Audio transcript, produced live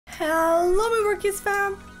Hello MeWorkies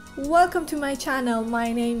fam! Welcome to my channel.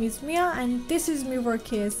 My name is Mia and this is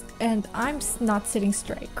MeWorkies and I'm not sitting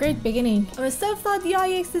straight. Great beginning. I'm a self-taught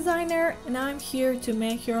UX designer and I'm here to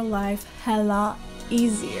make your life hella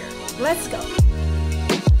easier. Let's go!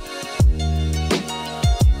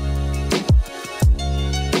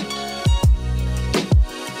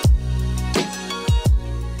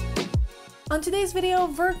 On today's video,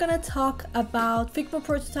 we're gonna talk about Figma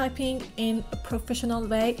prototyping in a professional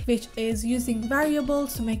way, which is using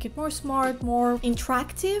variables to make it more smart, more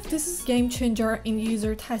interactive. This is a game changer in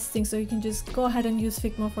user testing, so you can just go ahead and use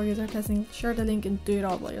Figma for user testing, share the link and do it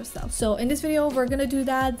all by yourself. So in this video, we're gonna do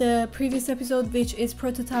that. The previous episode, which is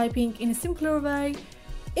prototyping in a simpler way,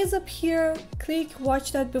 is up here. Click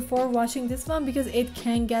watch that before watching this one because it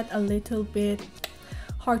can get a little bit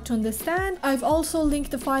hard to understand. I've also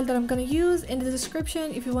linked the file that I'm gonna use in the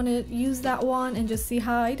description. If you want to use that one and just see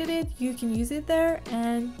how I did it, you can use it there.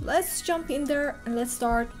 And let's jump in there and let's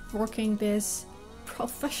start working this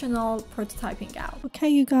professional prototyping out. Okay,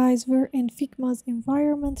 you guys, we're in Figma's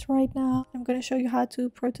environment right now. I'm gonna show you how to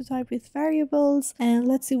prototype with variables and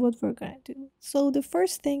let's see what we're gonna do. So the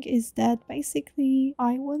first thing is that basically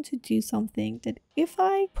I want to do something that if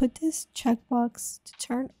I put this checkbox to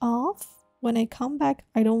turn off, when I come back,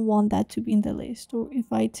 I don't want that to be in the list. Or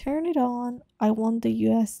if I turn it on, I want the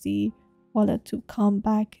USD wallet to come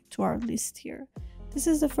back to our list here. This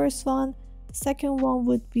is the first one. The second one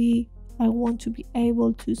would be, I want to be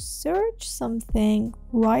able to search something,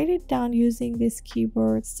 write it down using this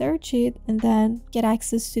keyboard, search it, and then get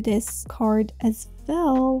access to this card as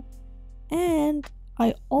well. And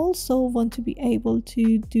I also want to be able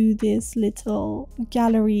to do this little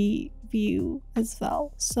gallery view as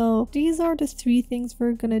well. So these are the three things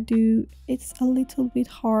we're gonna do. It's a little bit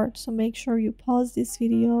hard, so make sure you pause this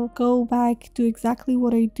video, go back, do exactly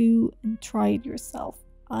what I do and try it yourself.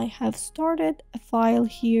 I have started a file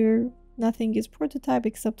here. Nothing is prototype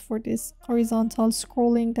except for this horizontal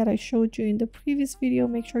scrolling that I showed you in the previous video.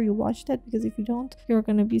 Make sure you watch that because if you don't, you're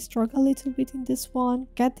gonna be struggling a little bit in this one.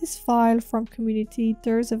 Get this file from community.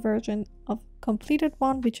 There's a version of completed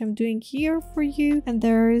one which I'm doing here for you, and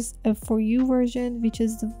there is a for you version which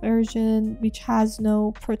is the version which has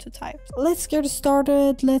no prototype. Let's get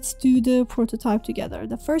started. Let's do the prototype together.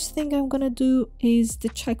 The first thing I'm gonna do is the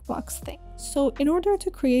checkbox thing. So in order to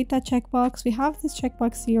create that checkbox, we have this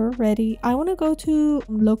checkbox here ready. I want to go to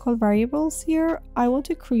local variables here. I want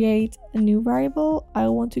to create a new variable. I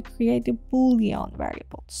want to create a Boolean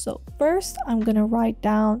variable. So first I'm gonna write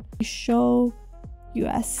down show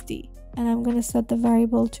USD and I'm gonna set the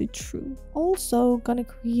variable to true. Also gonna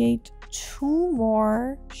create two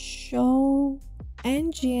more, show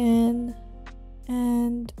NGN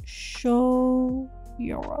and show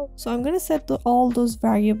euro. So I'm going to set all those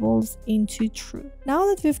variables into true. Now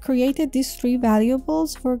that we've created these three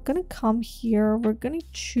variables, we're going to come here, we're going to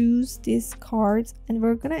choose these cards and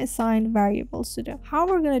we're going to assign variables to them. How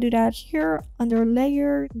we're going to do that? Here under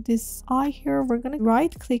layer, this eye here, we're going to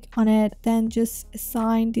right click on it, then just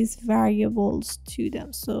assign these variables to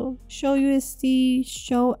them. So show USD,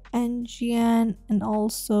 show NGN, and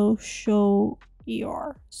also show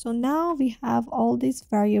ER. So now we have all these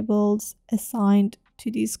variables assigned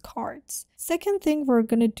to these cards. Second thing we're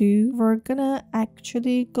gonna do, we're gonna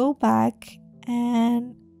actually go back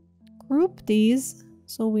and group these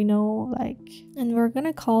so we know and we're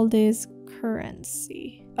gonna call this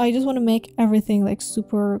currency. I just want to make everything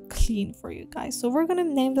super clean for you guys. So we're gonna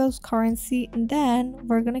name those currency and then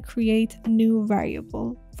we're gonna create a new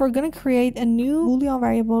variable. We're gonna create a new Boolean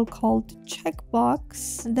variable called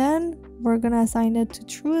checkbox and then we're gonna assign it to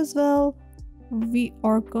true as well. We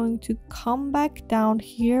are going to come back down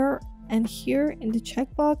here and here in the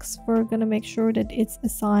checkbox we're gonna make sure that it's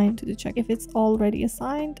assigned to the check. If it's already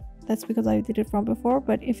assigned, that's because I did it from before,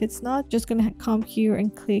 but if it's not, just gonna come here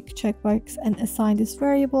and click checkbox and assign this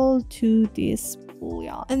variable to this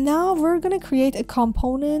Boolean. And now we're gonna create a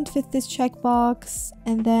component with this checkbox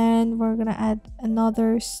and then we're gonna add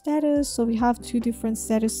another status. So we have two different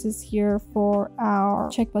statuses here for our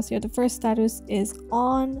checkbox here. The first status is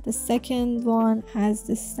on, the second one has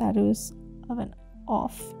the status of an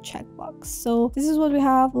off checkbox. So this is what we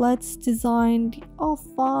have. Let's design the off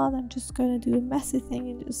one. I'm just gonna do a messy thing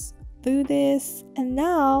and just do this. And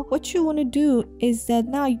now what you want to do is that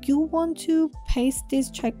now you want to paste this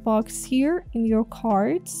checkbox here in your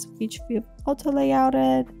cards, which we've auto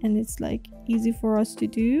layouted and it's easy for us to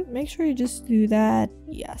do. Make sure you just do that.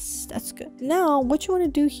 Yes, that's good. Now what you want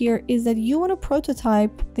to do here is that you want to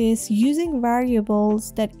prototype this using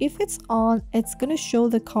variables that if it's on, it's going to show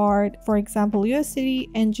the card. For example, USD,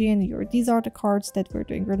 NG, and EUR. These are the cards that we're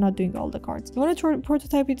doing. We're not doing all the cards. You want to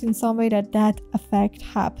prototype it in some way that that effect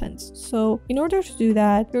happens. So in order to do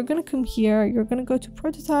that, you're going to come here, you're going to go to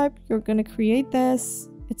prototype, you're going to create this.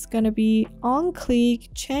 It's going to be on click,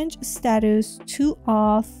 change status to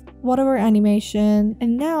off, whatever animation.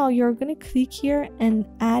 And now you're going to click here and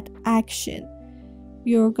add action.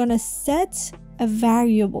 You're going to set a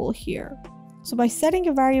variable here. So by setting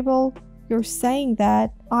a variable, you're saying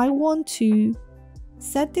that I want to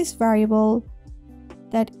set this variable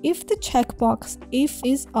that if the checkbox if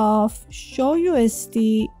is off, show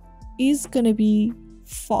USD is going to be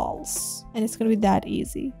false. And it's going to be that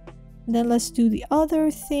easy. And then let's do the other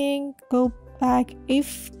thing. Go back.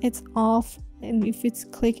 If it's off and if it's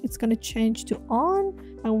click, it's going to change to on.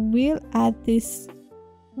 And we'll add this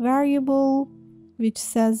variable which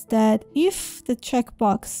says that if the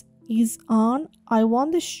checkbox is on, I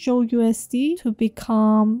want the show USD to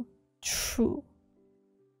become true.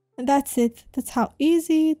 And that's it. That's how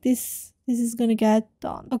easy this is going to get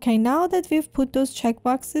done. Okay, now that we've put those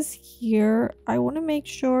checkboxes here, I want to make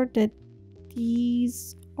sure that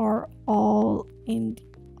these are all in the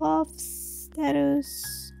off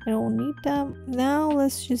status. I don't need them. Now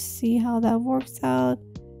let's just see how that works out.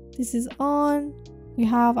 This is on. We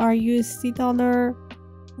have our USD dollar.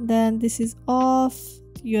 Then this is off.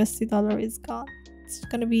 The USD dollar is gone. It's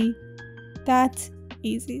gonna be that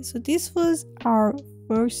easy. So this was our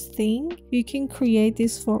first thing. You can create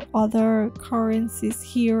this for other currencies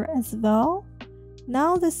here as well.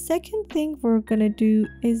 Now the second thing we're gonna do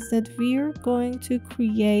is that we're going to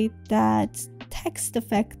create that text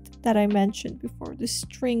effect that I mentioned before, the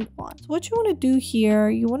string one. So what you want to do here,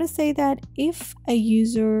 you want to say that if a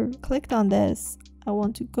user clicked on this, I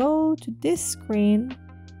want to go to this screen.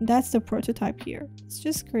 That's the prototype here. Let's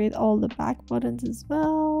just create all the back buttons as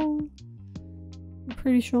well. I'm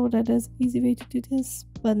pretty sure that there's an easy way to do this.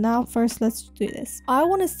 But now first let's do this. I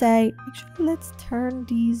want to say, actually let's turn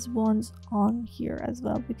these ones on here as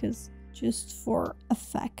well, because just for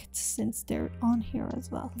effect, since they're on here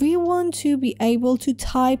as well. We want to be able to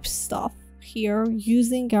type stuff here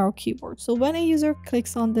using our keyboard. So when a user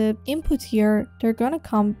clicks on the input here, they're gonna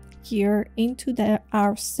come here into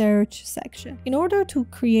our search section. In order to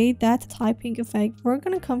create that typing effect, we're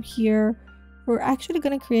gonna come here. We're actually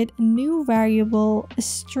going to create a new variable, a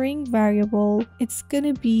string variable. It's going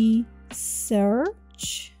to be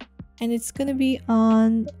search, and it's going to be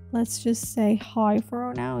on, let's just say hi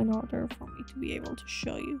for now in order for me to be able to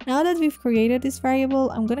show you. Now that we've created this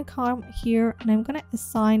variable, I'm going to come here and I'm going to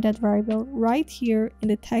assign that variable right here in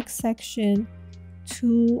the text section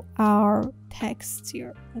to our text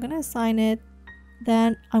here. I'm going to assign it.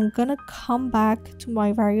 Then I'm gonna come back to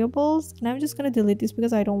my variables and I'm just gonna delete this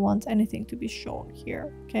because I don't want anything to be shown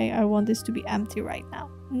here. Okay, I want this to be empty right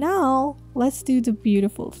now. Now let's do the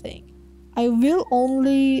beautiful thing. I will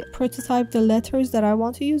only prototype the letters that I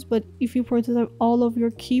want to use, but if you prototype all of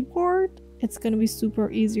your keyboard, it's gonna be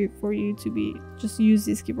super easy for you to just use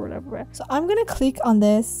this keyboard everywhere. So I'm gonna click on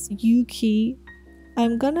this U key.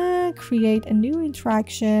 I'm gonna create a new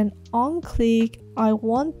interaction. On click, I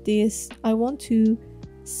want to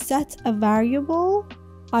set a variable.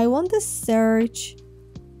 I want the search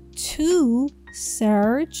to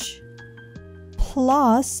search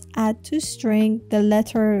plus add to string the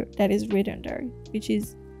letter that is written there, which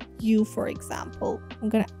is U, for example. I'm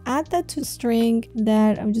gonna add that to string,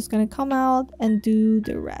 then I'm just gonna come out and do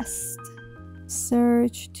the rest.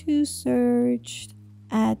 Search to search,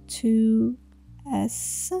 add to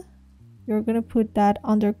S. You're gonna put that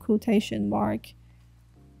under quotation mark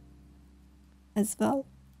as well.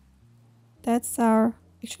 That's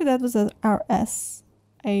actually that was our S.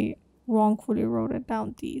 I wrongfully wrote it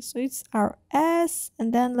down D. So it's our S,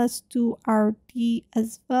 and then let's do our D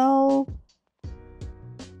as well.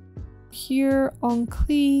 Here on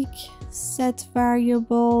click, set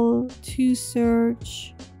variable to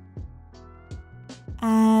search,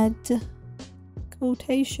 add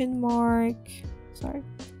quotation mark,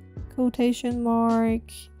 quotation mark,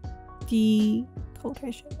 D,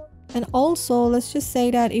 quotation mark. And also let's just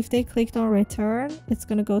say that if they clicked on return, it's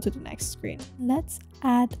gonna go to the next screen. Let's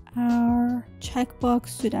add our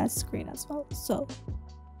checkbox to that screen as well. So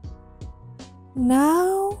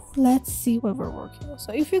now let's see what we're working with.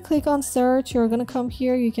 So if you click on search, you're gonna come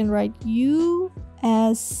here, you can write U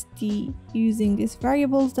USD. Using these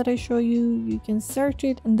variables that I show you, you can search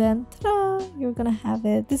it and then ta-da, you're gonna have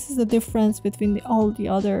it. This is the difference between all the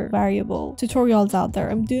other variable tutorials out there.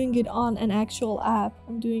 I'm doing it on an actual app.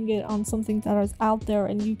 I'm doing it on something that is out there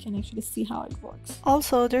and you can actually see how it works.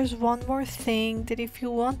 Also, there's one more thing, that if you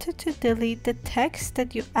wanted to delete the text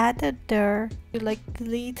that you added there, you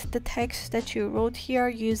delete the text that you wrote here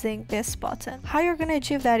using this button. How you're gonna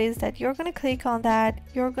achieve that is that you're gonna click on that,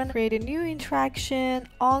 you're gonna create a new interaction,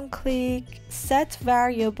 on click, set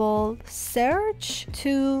variable, search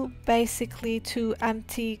to basically to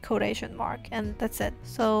empty quotation mark, and that's it.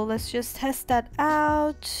 So let's just test that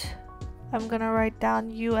out. I'm gonna write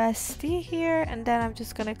down USD here and then I'm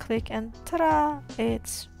just gonna click and ta-da,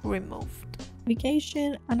 it's removed.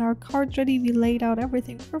 Navigation and our card ready. We laid out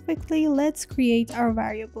everything perfectly. Let's create our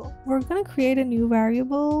variable. We're gonna create a new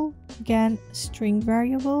variable, again string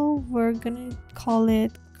variable. We're gonna call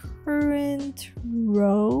it current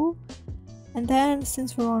row, and then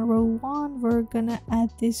since we're on row 1, we're gonna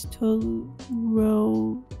add this to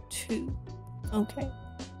row 2. Okay,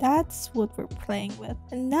 that's what we're playing with.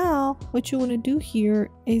 And now what you want to do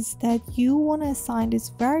here is that you want to assign this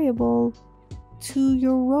variable to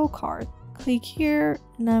your row card. Click here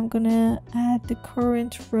and I'm gonna add the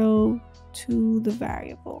current row to the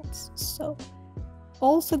variables. So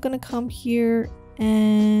also gonna come here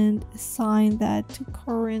and assign that to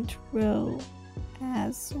current row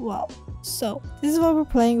as well. So this is what we're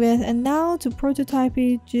playing with, and now to prototype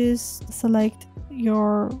it, just select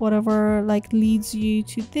your whatever leads you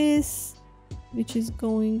to this, which is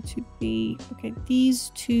going to be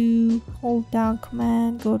these two. Hold down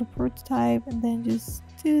command, go to prototype, and then just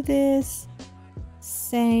do this.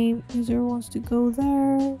 Same, user wants to go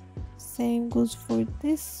there, same goes for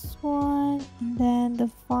this one, and then the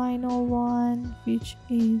final one, which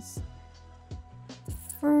is the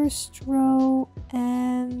first row,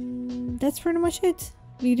 and that's pretty much it.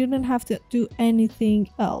 We didn't have to do anything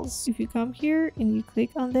else. If you come here and you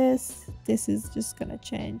click on this, this is just gonna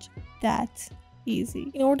change. That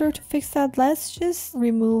easy. In order to fix that, let's just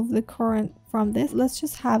remove the current from this. Let's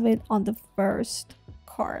just have it on the first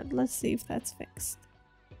card. Let's see if that's fixed.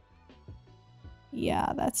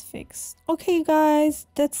 Yeah, that's fixed. Okay, you guys,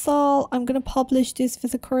 that's all. I'm gonna publish this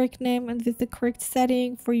with the correct name and with the correct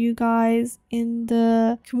setting for you guys in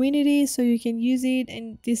the community so you can use it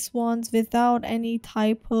in these ones without any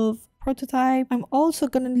type of prototype. I'm also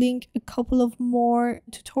gonna link a couple of more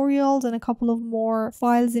tutorials and a couple of more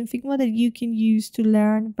files in Figma that you can use to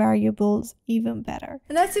learn variables even better.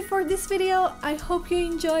 And that's it for this video. I hope you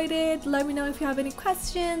enjoyed it. Let me know if you have any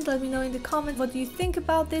questions. Let me know in the comments what do you think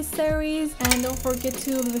about this series, and don't forget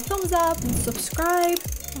to leave a thumbs up and subscribe.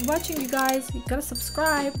 For watching, you guys, you gotta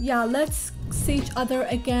subscribe. Yeah, let's see each other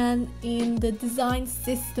again in the design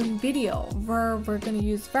system video, where we're gonna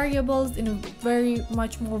use variables in a very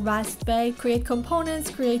much more vast way, create components,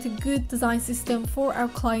 create a good design system for our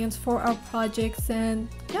clients, for our projects, and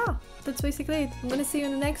yeah, that's basically it. I'm gonna see you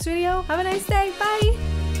in the next video. Have a nice day.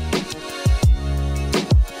 Bye.